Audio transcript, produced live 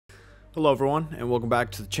Hello everyone and welcome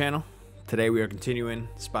back to the channel. Today we are continuing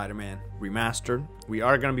Spider-Man Remastered. We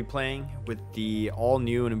are going to be playing with the all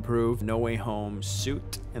new and improved No Way Home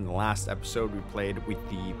suit. In the last episode we played with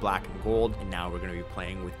the black and gold, and now we're going to be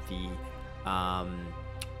playing with the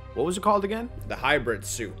what was it called again? The hybrid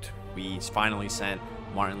suit. We finally sent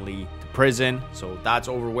Martin Lee to prison, so that's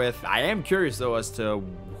over with. I am curious though as to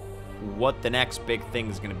what the next big thing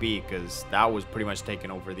is going to be, because that was pretty much taking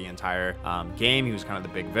over the entire game. He was kind of the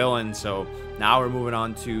big villain, so now we're moving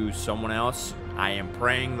on to someone else. I am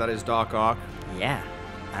praying that is Doc Ock. Yeah,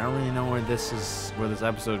 I don't really know where this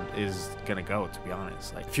episode is gonna go, to be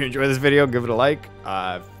honest. Like, if you enjoy this video, give it a like,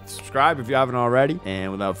 subscribe if you haven't already,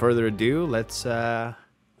 and without further ado, let's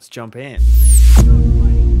jump in.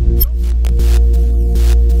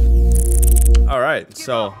 All right,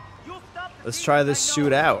 so let's try this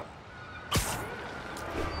suit out.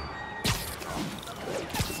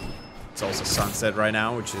 It's also sunset right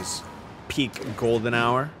now, which is peak golden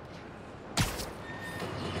hour.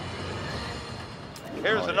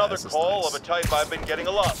 Here's another call of a type I've been getting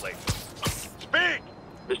a lot lately. Speak!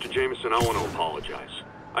 Mr. Jameson, I want to apologize.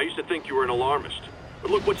 I used to think you were an alarmist,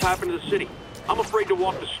 but look what's happened to the city. I'm afraid to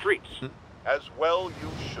walk the streets. As well you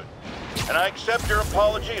should. And I accept your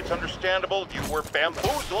apology. It's understandable you were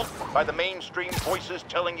bamboozled by the mainstream voices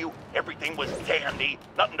telling you everything was dandy,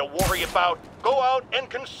 nothing to worry about. Go out and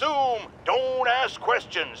consume. Don't ask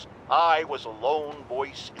questions. I was a lone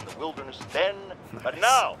voice in the wilderness then, but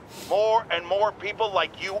now more and more people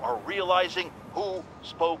like you are realizing who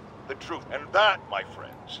spoke the truth. And that, my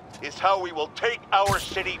friends, is how we will take our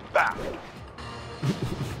city back.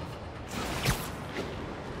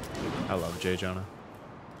 I love J. Jonah.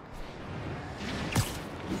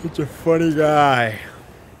 Such a funny guy.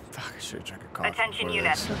 Fuck, I should drink a coffee. Attention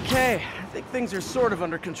unit. Okay, I think things are sort of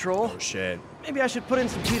under control. Oh shit. Maybe I should put in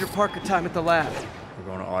some Peter Parker time at the lab. We're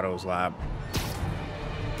going to Otto's lab.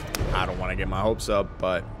 I don't want to get my hopes up,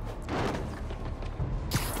 but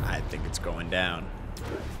I think it's going down.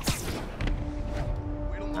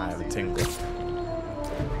 I have a tingle.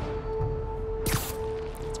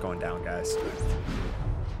 It's going down, guys.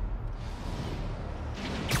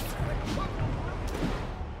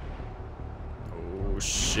 Oh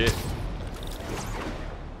shit.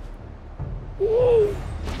 Woo.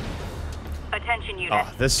 Attention unit.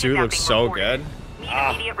 Oh, this suit looks so good. Need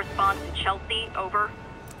immediate response to Chelsea, over.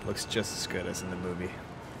 Looks just as good as in the movie.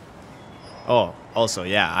 Oh, also,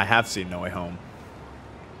 yeah, I have seen No Way Home.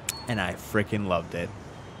 And I freaking loved it.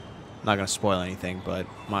 I'm not gonna spoil anything, but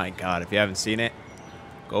my god, if you haven't seen it,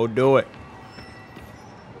 go do it.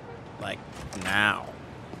 Like, now.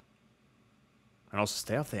 And also,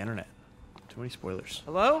 stay off the internet. Too many spoilers.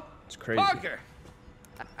 Hello? It's crazy. Parker!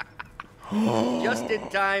 Just in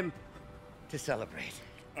time to celebrate.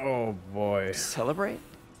 Oh, boy. Celebrate?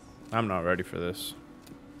 I'm not ready for this.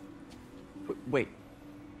 Wait.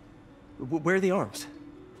 Where are the arms?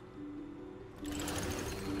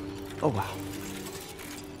 Oh, wow.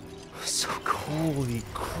 So cool. Holy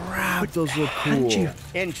crap, those look cool.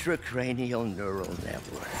 Intracranial neural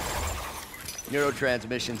network.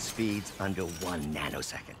 Neurotransmission speeds under 1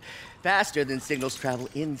 nanosecond. Faster than signals travel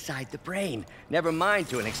inside the brain. Never mind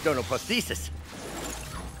to an external prosthesis.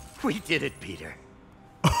 We did it, Peter.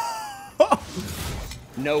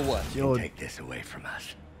 No one can take this away from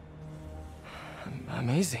us.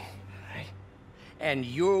 Amazing. Right? And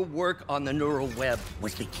your work on the neural web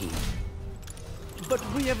was the key. But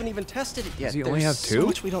we haven't even tested it yet. Does he only have two? So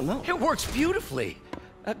much we don't know. It works beautifully.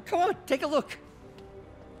 Come on, take a look.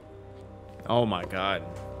 Oh my god.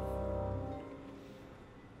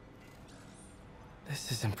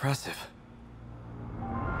 This is impressive.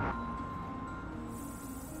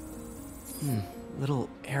 Little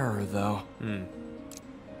error, though.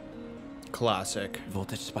 Classic.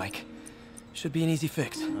 Voltage spike. Should be an easy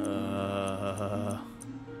fix.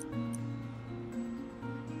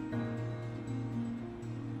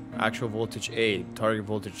 Actual voltage 8, target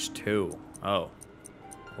voltage 2. Oh.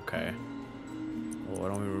 Okay. Well, why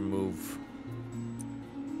don't we remove...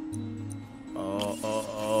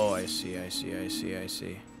 Oh, I see.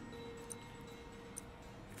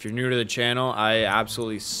 If you're new to the channel, I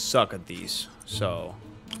absolutely suck at these, so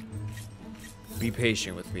be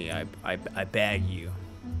patient with me. I beg you.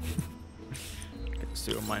 Let's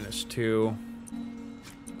do a -2.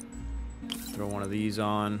 Throw one of these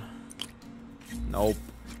on. Nope.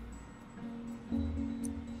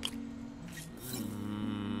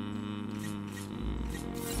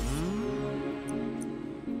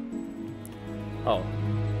 Oh.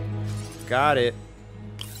 Got it.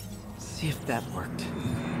 See if that worked.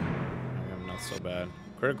 I'm not so bad.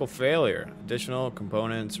 Critical failure. Additional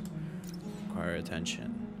components require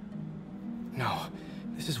attention. No,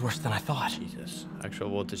 this is worse than I thought. Jesus. Actual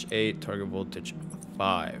voltage 8, target voltage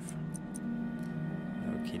 5.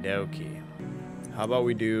 Okie dokie. How about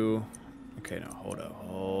we do... Okay, no, hold up.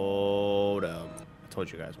 Hold up. I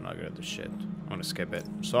told you guys I'm not good at this shit. I'm gonna skip it.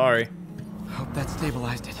 Sorry. Hope that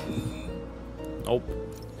stabilized it. Nope.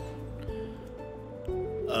 Damn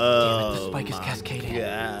it, Oh, the spike is cascading.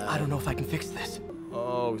 God. I don't know if I can fix this.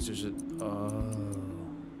 Oh, it's just a... Oh.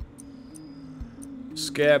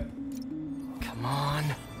 Skip. Come on.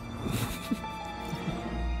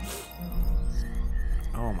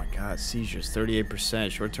 Oh my god, seizures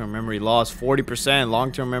 38%, short-term memory loss 40%,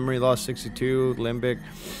 long-term memory loss 62, limbic.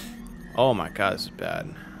 Oh my god, this is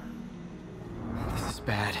bad. This is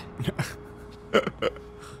bad.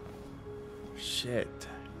 Shit.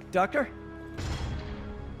 Doctor?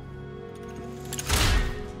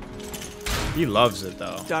 He loves it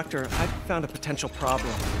though. Doctor, I found a potential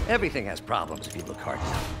problem. Everything has problems if you look hard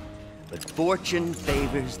enough. But fortune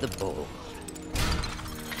favors the bold.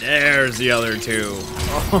 There's the other two.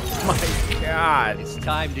 Oh my god. It's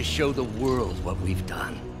time to show the world what we've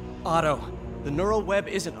done. Otto, the neural web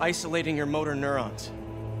isn't isolating your motor neurons.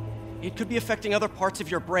 It could be affecting other parts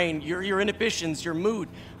of your brain, your inhibitions, your mood.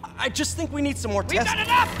 I just think we need some more testing. We've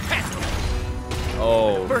done enough!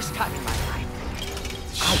 Oh. First time in my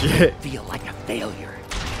life, I Shit. don't feel like a failure.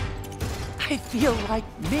 I feel like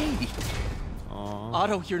me.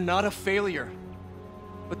 Otto, you're not a failure.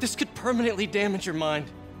 But this could permanently damage your mind.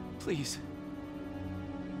 Please.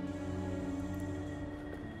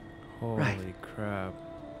 Holy Right. crap.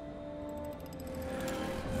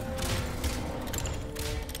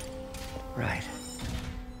 Right.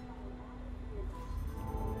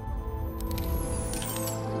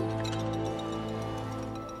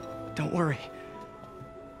 Don't worry.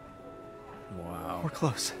 Wow. We're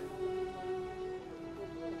close.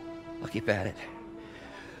 I'll keep at it.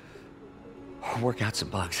 I'll work out some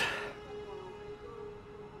bugs.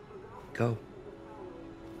 Go.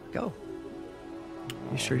 Go.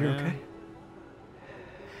 You sure you're man. okay?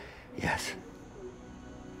 Yes.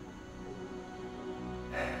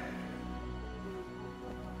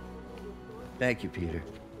 Thank you, Peter.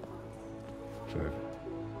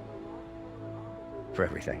 For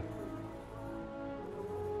everything.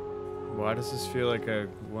 Why does this feel like a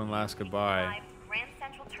one last goodbye? Grand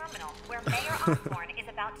Central Terminal, where Mayor Osborne is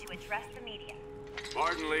about to address the media.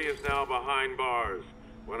 Martin Lee is now behind bars.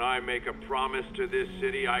 When I make a promise to this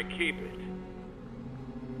city, I keep it.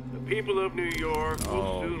 The people of New York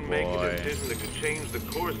will soon make a decision that could change the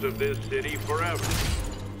course of this city forever.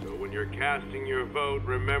 So when you're casting your vote,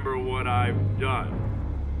 remember what I've done.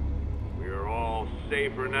 We are all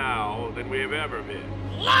safer now than we have ever been.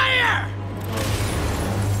 Liar!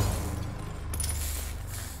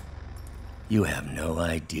 You have no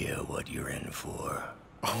idea what you're in for.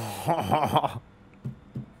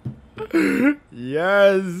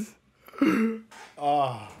 Yes.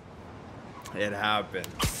 Oh. It happened.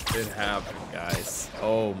 It happened, guys.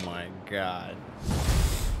 Oh my god.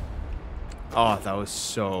 Oh, that was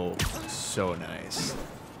so nice.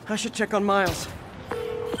 I should check on Miles.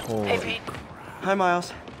 Holy Hey, Pete. Hi,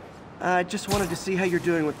 Miles. I just wanted to see how you're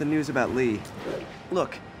doing with the news about Lee.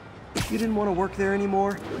 Look, if you didn't want to work there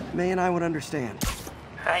anymore, May and I would understand.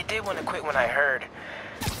 I did want to quit when I heard.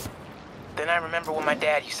 Then I remember what my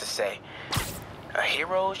dad used to say. A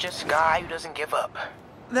hero is just a guy who doesn't give up.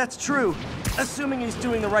 That's true, assuming he's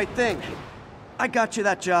doing the right thing. I got you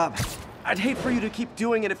that job. I'd hate for you to keep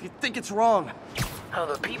doing it if you think it's wrong. Oh,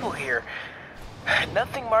 the people here.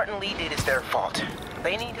 Nothing Martin Lee did is their fault.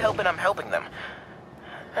 They need help and I'm helping them.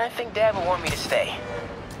 I think Dad would want me to stay.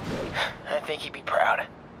 I think he'd be proud.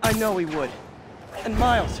 I know he would. And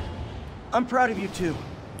Miles, I'm proud of you too.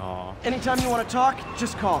 Aw. Anytime you want to talk,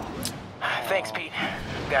 just call. Thanks, Pete.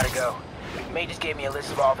 Gotta go. May just gave me a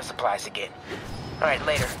list of all the supplies to get. All right,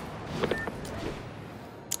 later.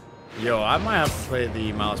 Yo, I might have to play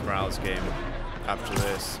the Miles Morales game after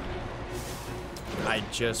this. I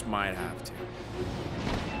just might have to.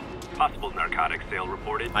 Possible narcotics sale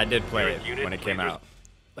reported. I did play it Unit, when it came please. out,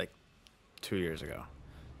 like 2 years ago.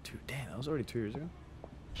 Damn, that was already 2 years ago.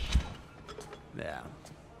 Yeah. So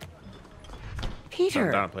I'm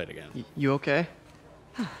Peter, down to play it again. You okay?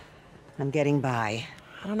 I'm getting by.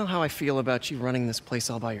 I don't know how I feel about you running this place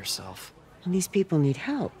all by yourself. And these people need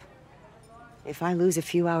help. If I lose a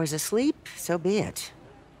few hours of sleep, so be it.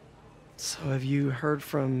 So have you heard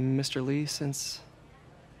from Mr. Lee since?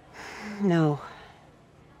 No.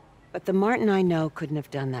 But the Martin I know couldn't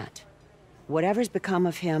have done that. Whatever's become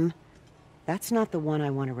of him, that's not the one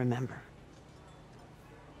I want to remember.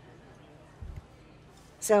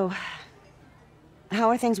 So, how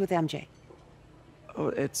are things with MJ? Oh,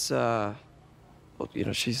 it's Well, you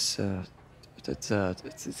know, she's,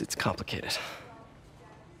 it's complicated.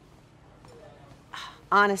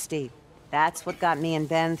 Honesty. That's what got me and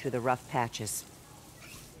Ben through the rough patches.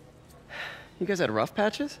 You guys had rough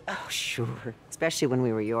patches? Oh, sure. Especially when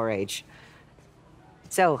we were your age.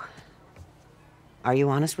 So, are you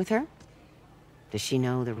honest with her? Does she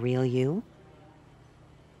know the real you?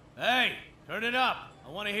 Hey, turn it up.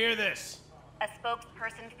 I want to hear this. A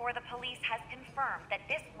spokesperson for the police has confirmed that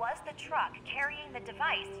this was the truck carrying the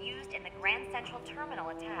device used in the Grand Central Terminal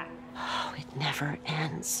attack. Oh, it never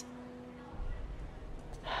ends.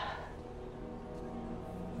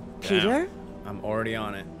 Peter? I'm already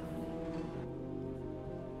on it.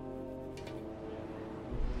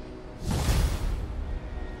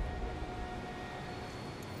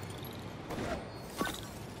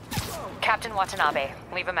 Captain Watanabe,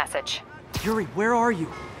 leave a message. Yuri, where are you?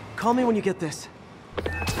 Call me when you get this.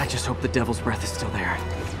 I just hope the Devil's Breath is still there.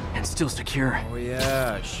 And still secure. Oh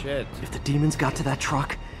yeah, shit. If the demons got to that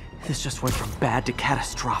truck, this just went from bad to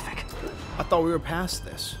catastrophic. I thought we were past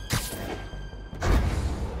this.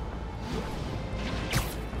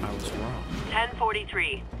 I was wrong.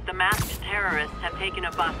 1043. The masked terrorists have taken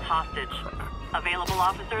a bus hostage. Available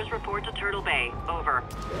officers report to Turtle Bay. Over.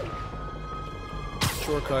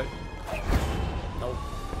 Shortcut. Nope.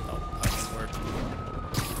 Nope, that didn't work.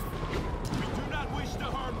 We do not wish to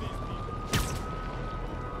harm these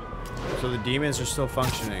people. So the demons are still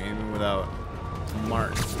functioning even without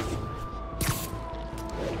Martin.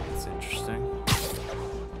 That's interesting.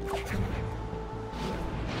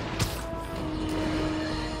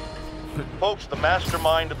 Folks, the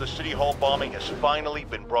mastermind of the City Hall bombing has finally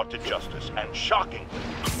been brought to justice, and shockingly,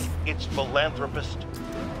 it's philanthropist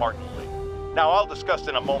Martin Lee. Now, I'll discuss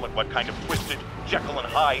in a moment what kind of twisted Jekyll and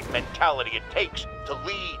Hyde mentality it takes to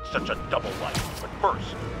lead such a double life. But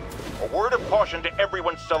first, a word of caution to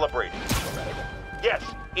everyone celebrating. Yes,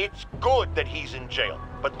 it's good that he's in jail,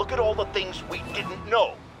 but look at all the things we didn't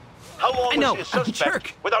know. How long was his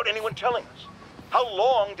suspect without anyone telling us? How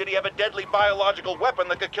long did he have a deadly biological weapon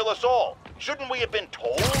that could kill us all? Shouldn't we have been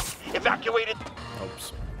told? Evacuated?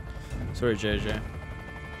 Oops. Sorry, JJ.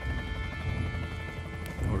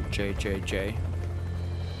 Or JJJ.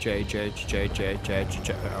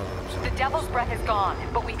 JJJJJJ. The Devil's Breath is gone,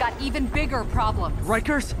 but we got even bigger problems.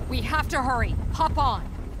 Rikers? We have to hurry. Hop on.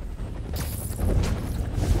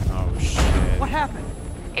 Oh shit. What happened?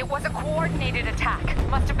 It was a coordinated attack.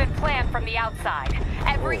 Must have been planned from the outside.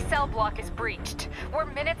 Every cell block is breached. We're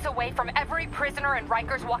minutes away from every prisoner and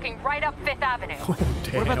Rikers walking right up Fifth Avenue. Oh,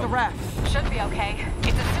 damn. What about the raft? Should be okay.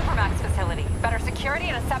 It's a Supermax facility. Better security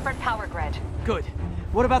and a separate power grid. Good.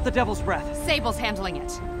 What about the Devil's Breath? Sable's handling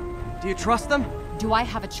it. Do you trust them? Do I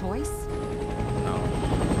have a choice? No.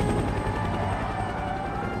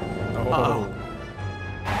 Uh-oh.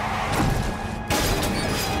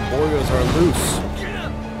 Oreos are loose.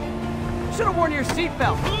 Should have worn your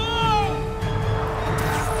seatbelt.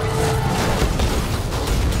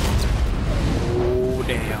 Oh,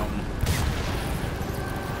 damn.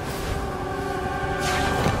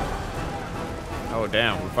 Oh,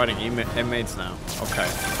 damn. We're fighting inmates now. Okay.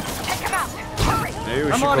 Take him out. Hurry. Maybe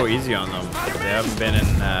we should go easy on them. They haven't been in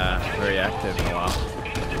very active in a while.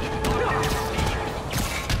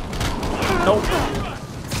 Nope.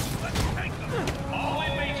 All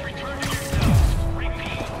inmates return to your cells.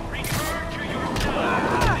 Repeat, return to your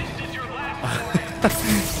cells. This is your last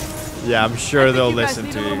warning. Yeah, I'm sure they'll listen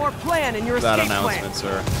to a little more plan in your that escape announcement,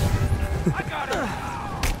 sir. I got it.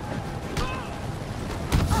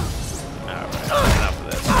 Alright, enough of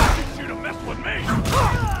this. I want you to mess with me.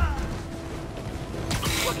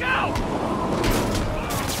 Look out!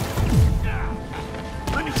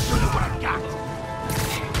 Let me show you what I've got.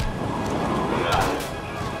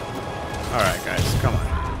 Alright, guys, come on.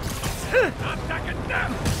 I'm attacking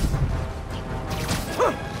them.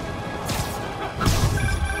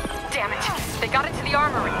 Damn it. They got into the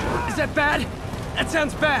armory. Is that bad? That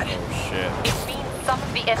sounds bad. Oh, shit. It means some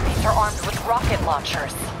of the inmates are armed with rocket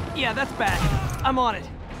launchers. Yeah, that's bad. I'm on it.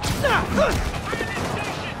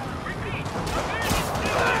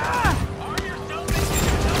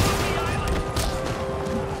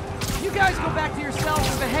 You guys go back to your cells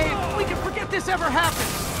and behave. We can forget this ever happened.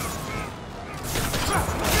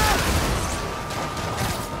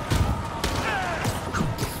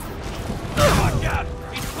 Watch out!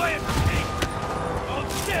 He's playing for me. Hold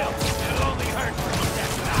still. It'll only hurt for a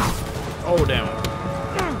second. Oh, damn.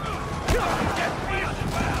 Get me as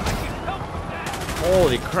well. I can help with that.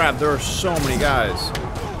 Holy crap, there are so many guys.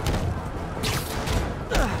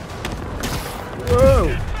 Whoa!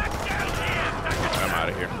 I'm out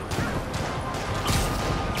of here.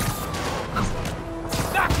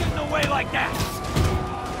 Not getting away like that.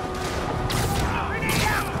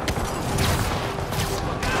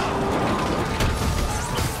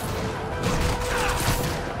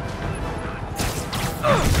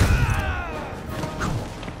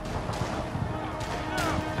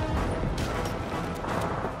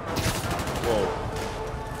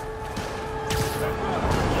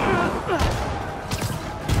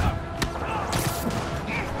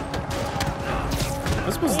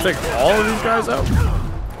 just take all of these guys out?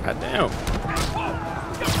 God damn.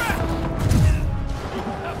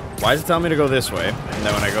 Why is it telling me to go this way? And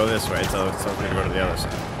then when I go this way, it tells me to go to the other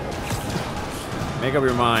side. Make up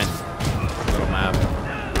your mind, little map.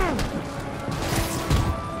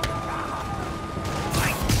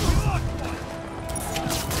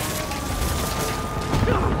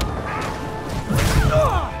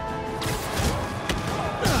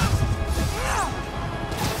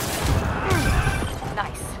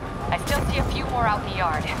 Nice. I still see a few more out in the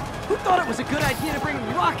yard. Who thought it was a good idea to bring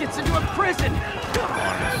rockets into a prison?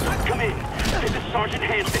 Come in. This is Sergeant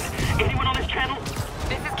Hansen. Anyone on this channel?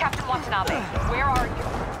 This is Captain Watanabe. Where are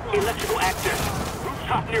you? Electrical access.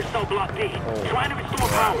 Rooftop near cell block D. Trying to restore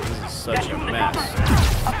power. This is such a mess.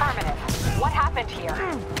 Affirmative. What happened here?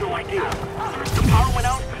 No idea. First the power went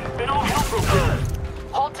out, then all hell broke loose.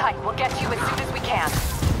 Hold tight. We'll get to you as soon as we can.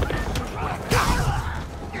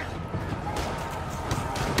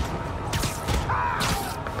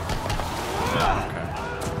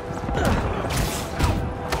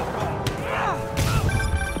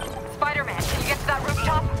 Spider-Man, can you get to that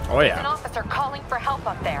rooftop? Oh, yeah. There's an officer calling for help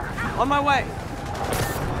up there. On my way.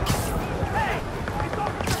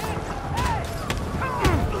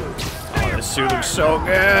 Oh, this suit looks so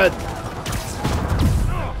good.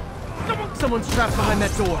 Someone's trapped behind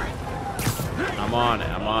that door. I'm on it.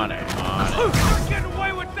 I'm on it. I'm on it. Get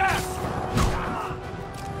away with that!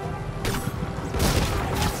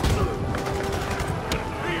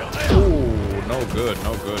 Ooh, no good.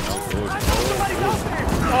 No good. No good.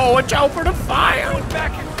 Oh, watch out for the fire.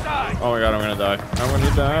 Back inside! Oh my god, I'm gonna die. I'm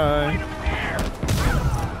gonna die.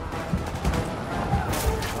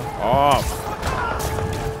 Off.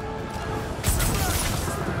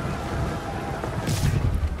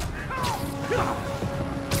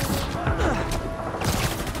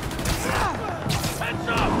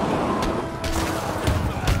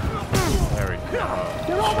 There we go.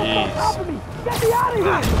 Jeez.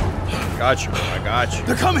 Got you, bro. I got you.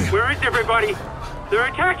 They're coming! Where is everybody? They're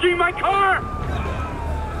attacking my car!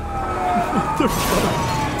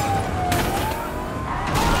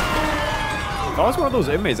 If I was one of those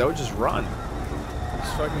inmates, I would just run.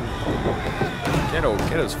 Just fucking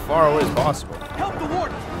get as far away as possible. Help the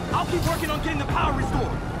warden. I'll keep working on getting the power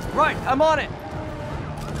restored. Right, I'm on it.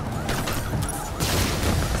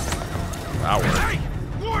 That worked. Hey!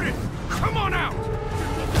 Warden! Come on out!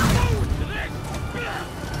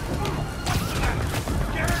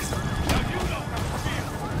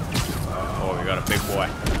 Oh, we got a big boy.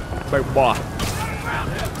 Big boy.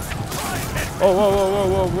 Oh, whoa, whoa, whoa,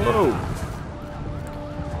 whoa, whoa.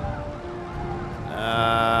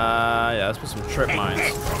 Yeah, let's put some trip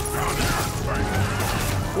mines.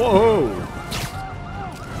 Whoa.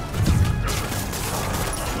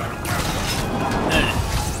 Nice.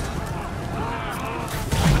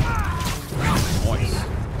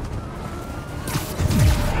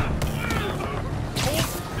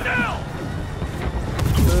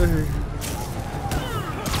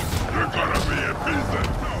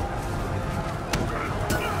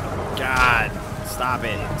 God, stop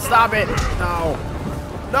it. Stop it. No.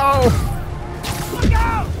 No.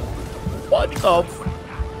 What the?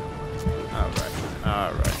 Alright.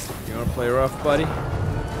 Alright. You want to play rough, buddy?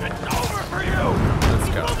 It's over for you! Let's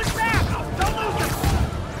go. Hold it back! Don't lose it!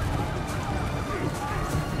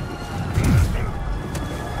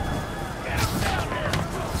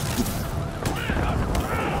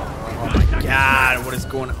 Oh my god, what is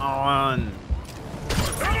going on?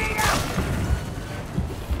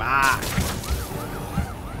 Fuck.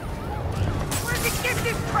 Where'd you get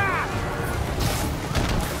this crap?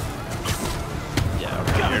 Yeah,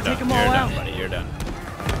 okay, you're done. You're done, buddy. You're done.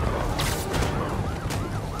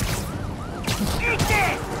 Eat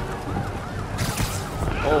this!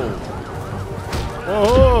 Oh.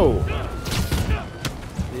 Oh.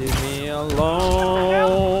 Leave me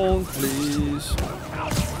alone, please.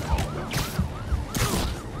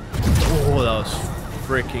 Oh, that was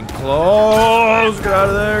freaking close. Get out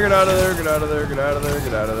of there. Get out of there. Get out of there. Get out of there.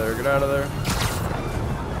 Get out of there. Get out of there.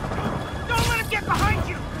 Don't let him get behind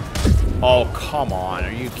you! Oh, come on.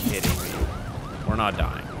 Are you kidding me? We're not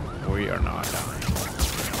dying. We are not dying.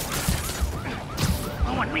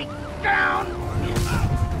 Throwing me down!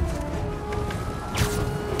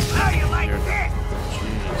 How do you like this?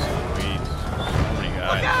 Jeez Louise. So many guys.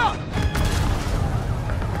 Look out!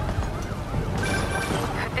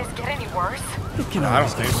 Could this get any worse? I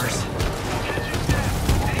don't think so.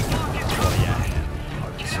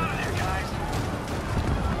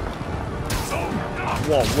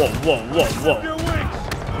 Whoa, whoa, whoa, whoa, whoa.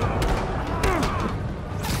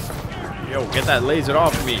 Yo, get that laser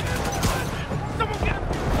off me.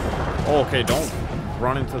 Oh, okay, don't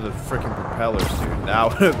run into the freaking propellers, dude. That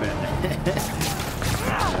would have been.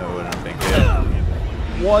 That would have been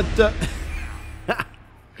good. What the?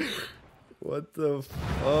 What the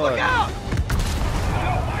fuck? Look out!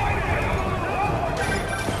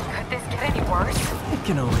 Could this get any worse? It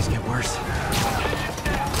can always get worse.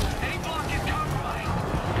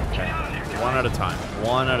 Okay. One at a time.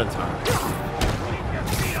 One at a time.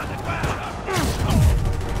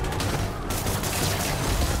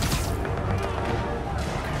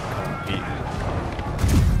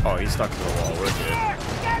 Oh, he's stuck to the wall. We're good.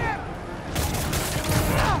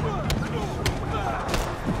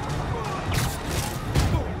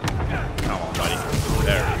 Come on, buddy.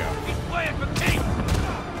 There we go.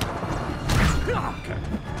 Okay.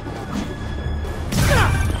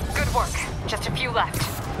 Good work. Just a few left.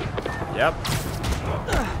 Yep.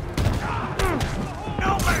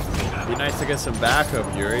 Be nice to get some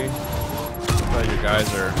backup, Yuri. But you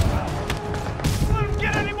guys are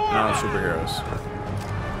not superheroes.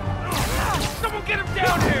 Someone get him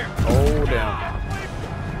down here! Oh, down.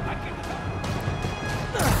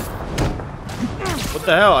 What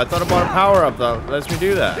the hell? I thought I bought a power-up that lets me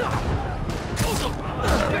do that.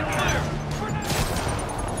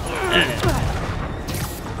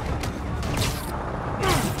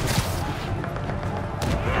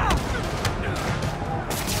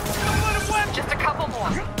 Just a couple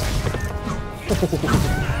more.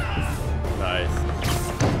 Nice.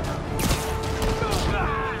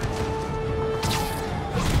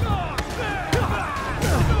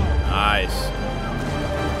 Nice.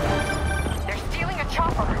 They're stealing a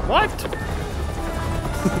chopper. What?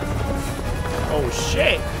 Oh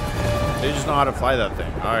shit! They just know how to fly that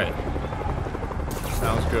thing. All right.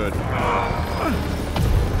 Sounds good.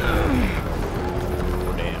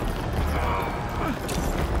 Oh damn.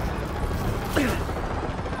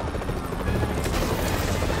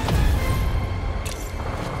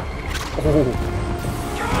 Oh.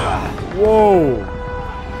 Whoa.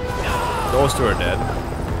 Those two are dead.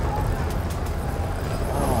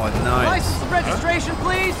 Oh, nice. License and registration,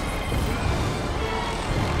 please.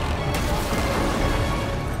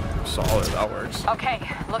 Solid, that works. Okay,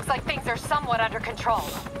 looks like things are somewhat under control.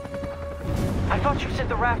 I thought you said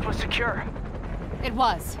the raft was secure. It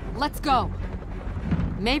was. Let's go.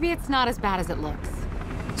 Maybe it's not as bad as it looks.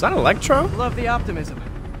 Is that Electro? Love the optimism.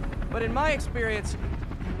 But in my experience,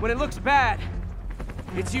 when it looks bad,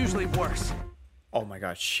 it's usually worse. Oh my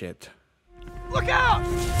god, shit. Look out!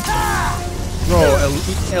 Bro,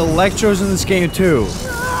 Electro's in this game too.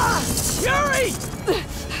 Yuri!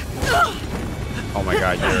 Oh my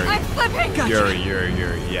god, Yuri. I'm slipping! Yuri,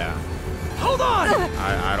 yeah. Hold on!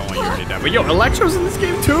 I don't want Yuri to die. But yo, Electro's in this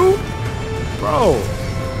game too? Bro,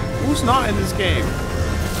 who's not in this game?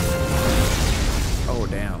 Oh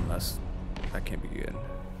damn, that can't be good.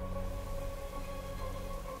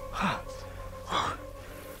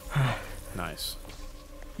 Nice.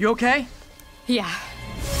 You okay? Yeah.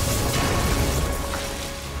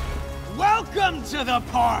 Welcome to the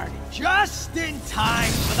party! Just in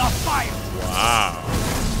time for the fire! Wow.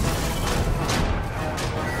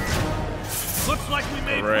 Looks like we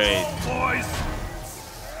made Great. parole, boys!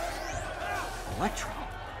 Electro?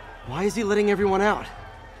 Why is he letting everyone out?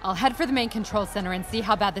 I'll head for the main control center and see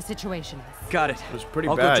how bad the situation is. Got it. It was pretty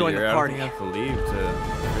I'll bad. go join Yuri. the I party. don't think you have to leave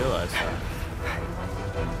to realize that.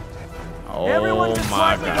 Oh Everyone just my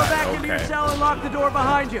quietly god. go back into your Okay. cell and lock the door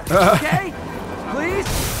behind you. Okay? Please?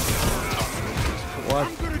 What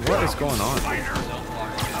is going on?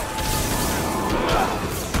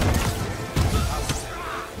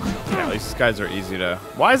 Yeah, at least these guys are easy to.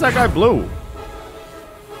 Why is that guy blue?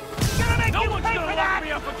 No one's gonna lock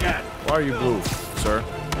me up again! Why are you blue, sir?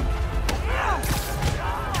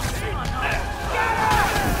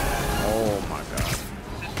 Oh my god.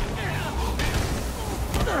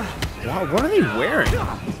 Wow, what are they wearing?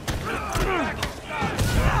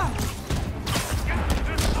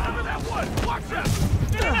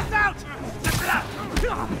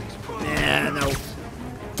 Yeah, no.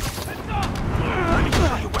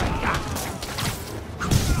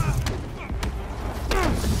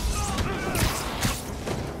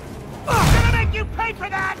 Gonna make you pay for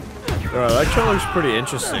that! Electro looks pretty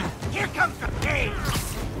interesting. Here comes the pain!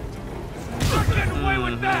 Get away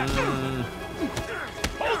with that!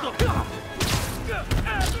 Hold them!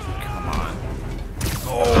 Come on.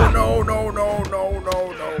 Oh no, no, no, no,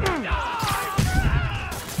 no, no.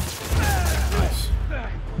 Nice.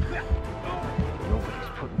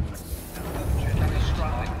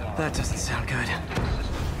 That doesn't sound good.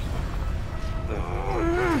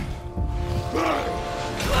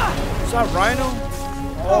 Is that Rhino?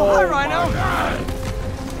 Oh, hi, Rhino.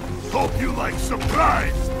 Hope you like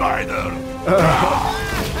surprise, Spider!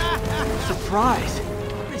 Surprise!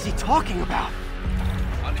 What is he talking about?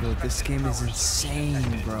 Dude, this game is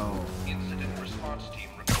insane, bro.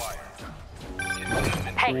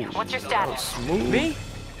 Hey, what's your status? Me?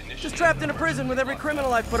 Just trapped in a prison with every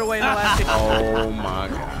criminal I've put away in the last 6 Oh my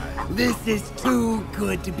god. This is too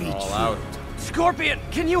good to be All true. out. Scorpion,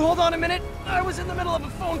 can you hold on a minute? I was in the middle of a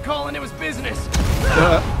phone call and it was business.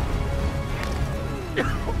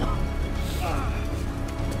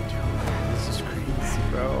 This is crazy,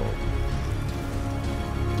 bro.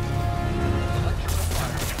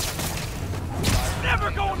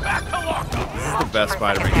 Never going back to lockup! This is the best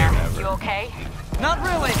Spider-Man game ever. You okay? Not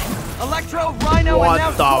really. Electro, Rhino, What and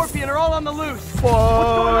now the Scorpion are all on the loose. What's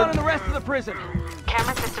going on in the rest of the prison?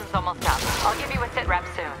 Camera system's almost up. I'll give you a sit rep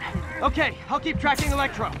soon. Okay, I'll keep tracking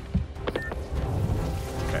Electro.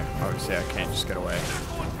 Okay, obviously I can't just get away.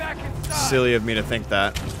 Going back inside! Silly of me to think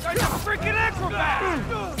that. You're a freaking acrobat!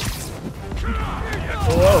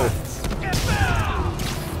 Whoa. Get down!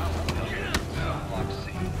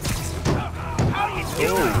 How do you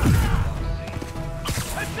do that?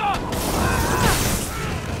 Heads up!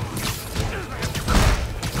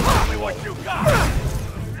 Tell me what you got!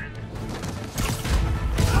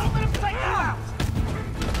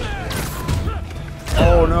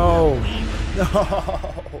 Oh no! No!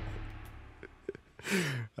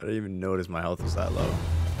 I didn't even notice my health was that low.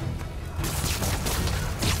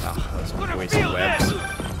 Oh, that was a waste of webs.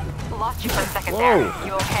 Lost you for a second Whoa. there.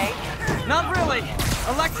 You okay? Not really.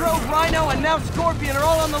 Electro, Rhino, and now Scorpion are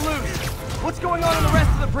all on the loose. What's going on in the rest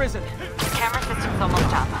of the prison? Camera system's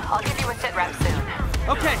almost up. I'll give you a sit rep soon.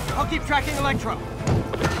 Okay, I'll keep tracking Electro.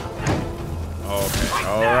 Okay,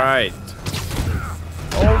 alright.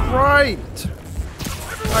 Alright!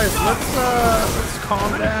 Guys, let's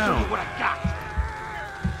calm down. What I got?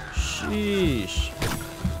 Sheesh.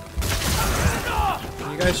 Can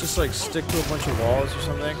you guys just like stick to a bunch of walls or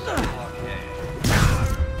something? I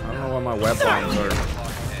don't know what my web bombs are.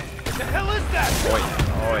 What the hell is that? Oh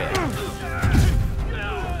yeah.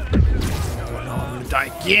 Oh no, I'm gonna die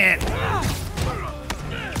again.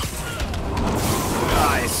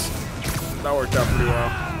 Nice. That worked out pretty well.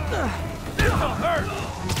 This'll hurt!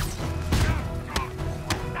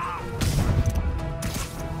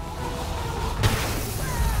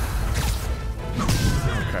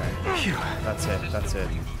 Okay. That's it.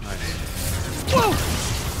 Nice. Whoa!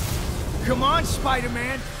 Come on,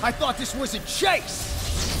 Spider-Man. I thought this was a chase.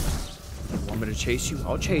 You want me to chase you?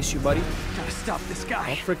 I'll chase you, buddy. Gotta stop this I'll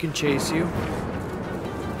guy. freaking chase you.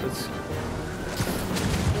 Let's...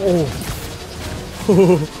 Oh.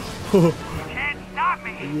 Can't stop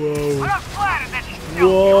me! Whoa. But I'm flattered that you still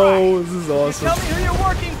Whoa, this is awesome. Tell me who you're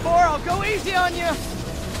working for, I'll go easy on you.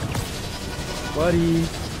 Buddy.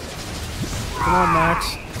 Come on,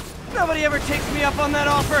 Max. Nobody ever takes me up on that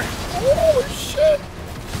offer. Oh, shit.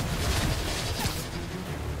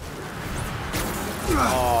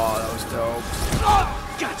 Oh, that was dope. Oh,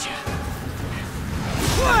 gotcha.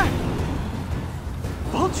 What?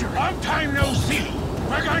 Vulture. Long time no see!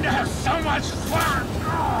 We're going to have so much fun!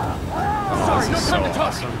 Sorry, no time to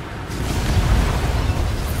talk.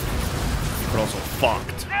 But also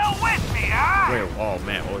fucked. Still with me, huh? Wait, oh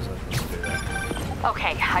man, what was I supposed to do there?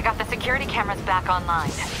 Okay, I got the security cameras back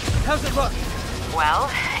online. How's it look? Well,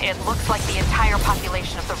 it looks like the entire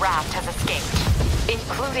population of the raft has escaped,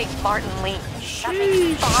 including Martin Lee. That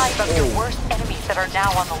makes 5 of your worst enemies that are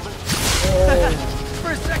now on the loose.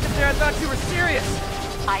 For a second there, I thought you were serious.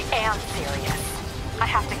 I am serious. I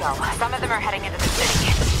have to go. Some of them are heading into the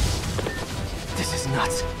city. This is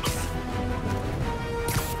nuts.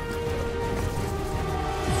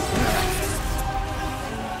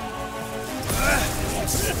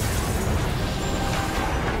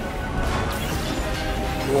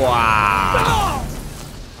 Wow.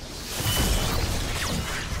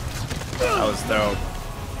 That was dope.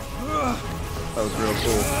 That was real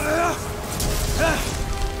cool.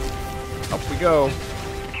 Up we go.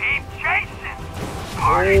 Keep chasing!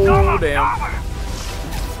 Oh, damn.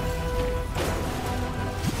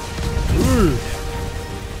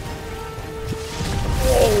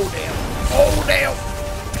 Oh, damn. Oh, damn.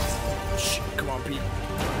 Shit, come on, Pete.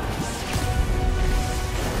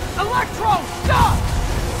 Electro, stop!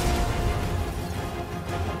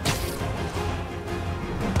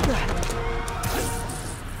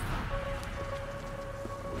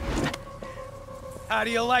 How do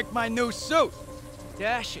you like my new suit?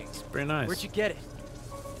 Dashing. It's pretty nice. Where'd you get it?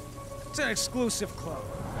 It's an exclusive club.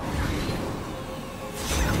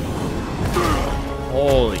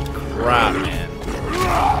 Holy crap, man.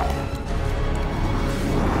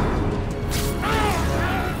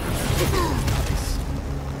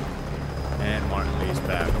 And Martin Lee's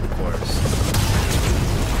back.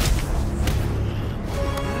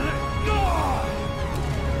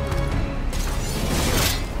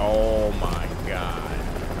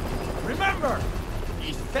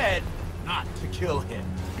 kill him.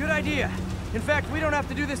 Good idea. In fact, we don't have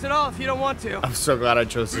to do this at all if you don't want to. I'm so glad I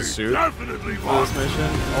chose this suit Definitely for this mission.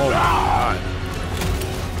 Oh my god.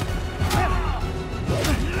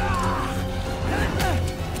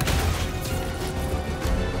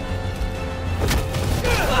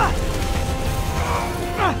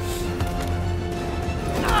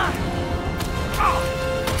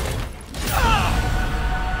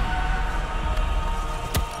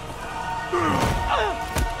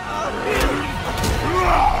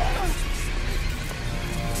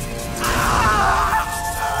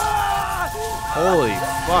 Holy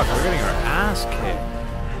fuck, we're getting our ass kicked.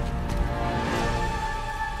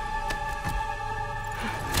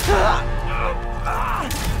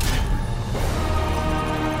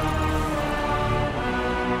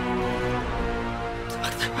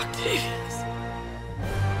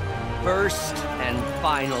 First and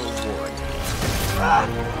final warning.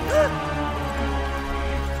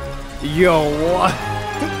 Yo, what?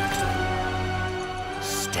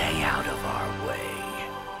 Stay out of our way.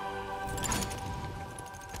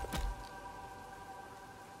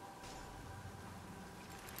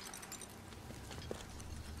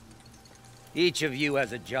 Each of you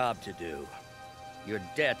has a job to do. Your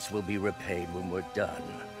debts will be repaid when we're done.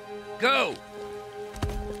 Go!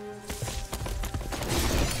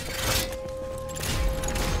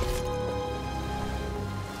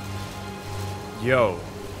 Yo.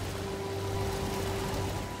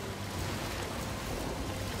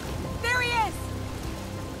 There he is!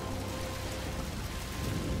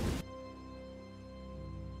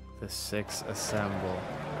 The Six assemble.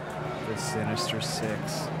 The Sinister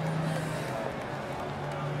Six.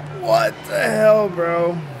 What the hell,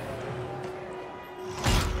 bro?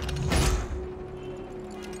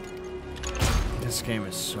 This game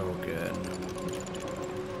is so good.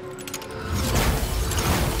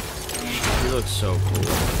 He looks so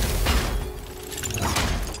cool.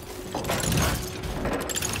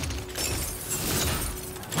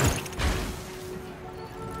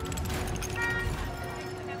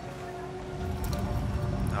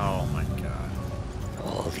 Oh my god.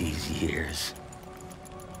 All these years.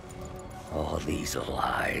 All these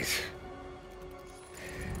lies.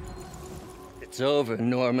 It's over,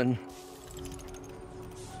 Norman.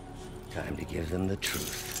 Time to give them the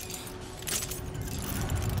truth.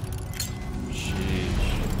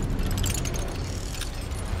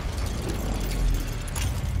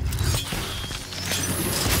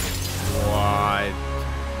 Why?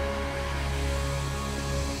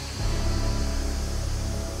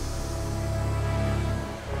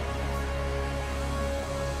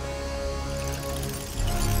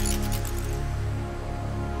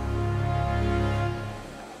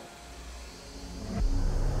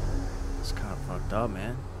 It's kind of fucked up,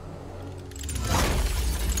 man.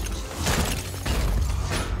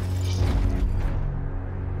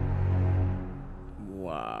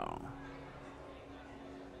 Wow.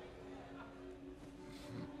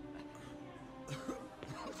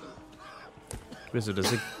 So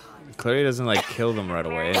does it clearly doesn't like kill them right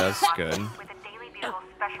away? That's good. With a Daily Bugle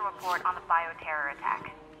special report on the bioterror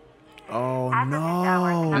attack. Oh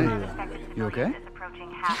You okay?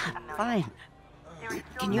 Fine.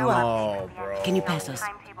 Can you can you pass those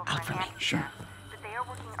out for me? Sure. But they are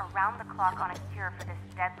working around the clock on a cure for this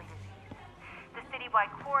deadly disease. The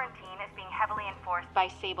citywide quarantine is being heavily enforced by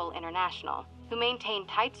Sable International, who maintain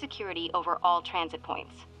tight security over all transit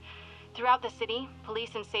points. Throughout the city,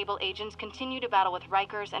 police and Sable agents continue to battle with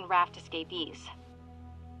Rikers and Raft escapees.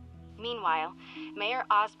 Meanwhile, Mayor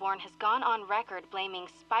Osborn has gone on record blaming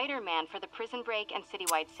Spider-Man for the prison break and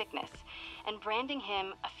citywide sickness, and branding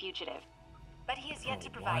him a fugitive. But he is yet to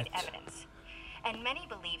provide evidence. And many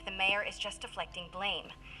believe the mayor is just deflecting blame,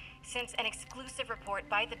 since an exclusive report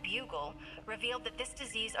by the Bugle revealed that this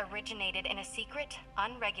disease originated in a secret,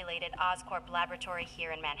 unregulated Oscorp laboratory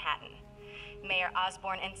here in Manhattan. Mayor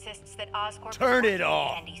Osborn insists that Oscorp Turn is it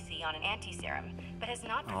off. working with NDC on an anti-serum, but has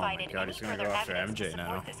not provided God, any he's gonna further go after evidence to MJ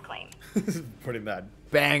support now. this claim. Putting that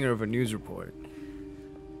banger of a news report.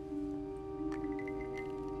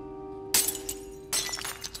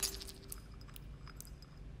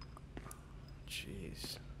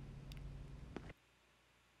 Jeez.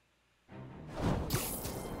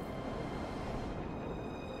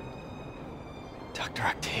 Dr.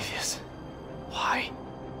 Octavius. Why?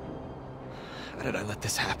 How did I let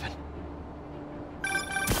this happen?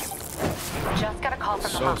 Just got a call from the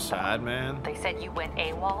So hospital. sad, man. They said you went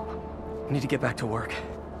AWOL. I need to get back to work.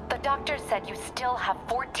 The doctor said you still have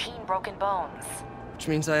 14 broken bones. Which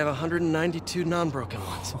means I have 192 non-broken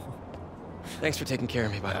ones. Thanks for taking care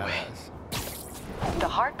of me, by the way. The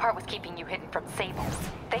hard part was keeping you hidden from Sables.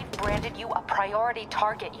 They've branded you a priority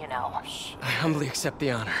target, you know. I humbly accept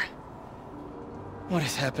the honor. What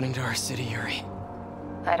is happening to our city, Yuri?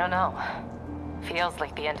 I don't know. Feels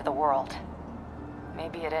like the end of the world.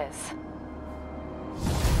 Maybe it is.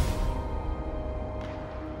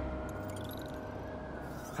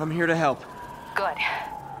 I'm here to help. Good.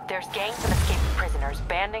 There's gangs of escaped prisoners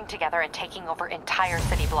banding together and taking over entire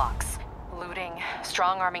city blocks. Looting,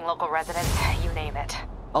 strong-arming local residents, you name it.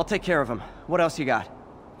 I'll take care of him. What else you got?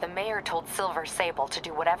 The mayor told Silver Sable to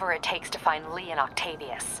do whatever it takes to find Lee and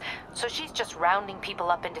Octavius. So she's just rounding people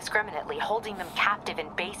up indiscriminately, holding them captive in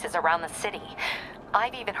bases around the city.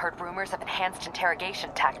 I've even heard rumors of enhanced interrogation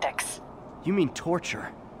tactics. You mean torture?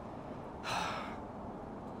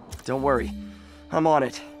 Don't worry. I'm on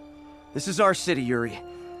it. This is our city, Yuri.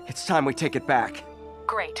 It's time we take it back.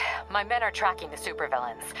 Great. My men are tracking the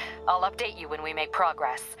supervillains. I'll update you when we make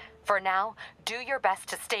progress. For now, do your best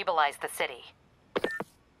to stabilize the city.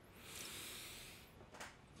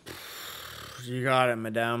 You got it,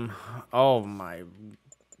 madame. Oh my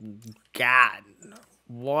God.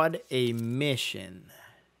 What a mission.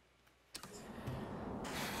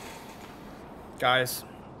 Guys,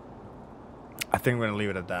 I think we're going to leave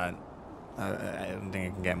it at that. I don't think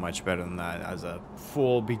it can get much better than that as a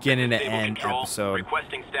full beginning to end episode.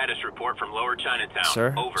 Requesting status report from Lower Chinatown.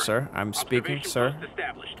 Sir, over. Sir, I'm speaking, sir.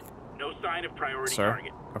 Established. No sign of priority sir.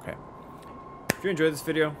 target. Okay. If you enjoyed this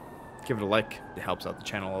video, give it a like. It helps out the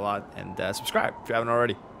channel a lot. And subscribe if you haven't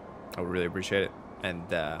already. I would really appreciate it. And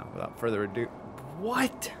without further ado,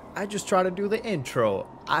 what? I just tried to do the intro.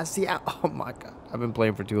 Oh my God. I've been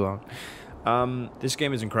playing for too long. This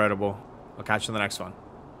game is incredible. I'll catch you in the next one.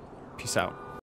 Peace out.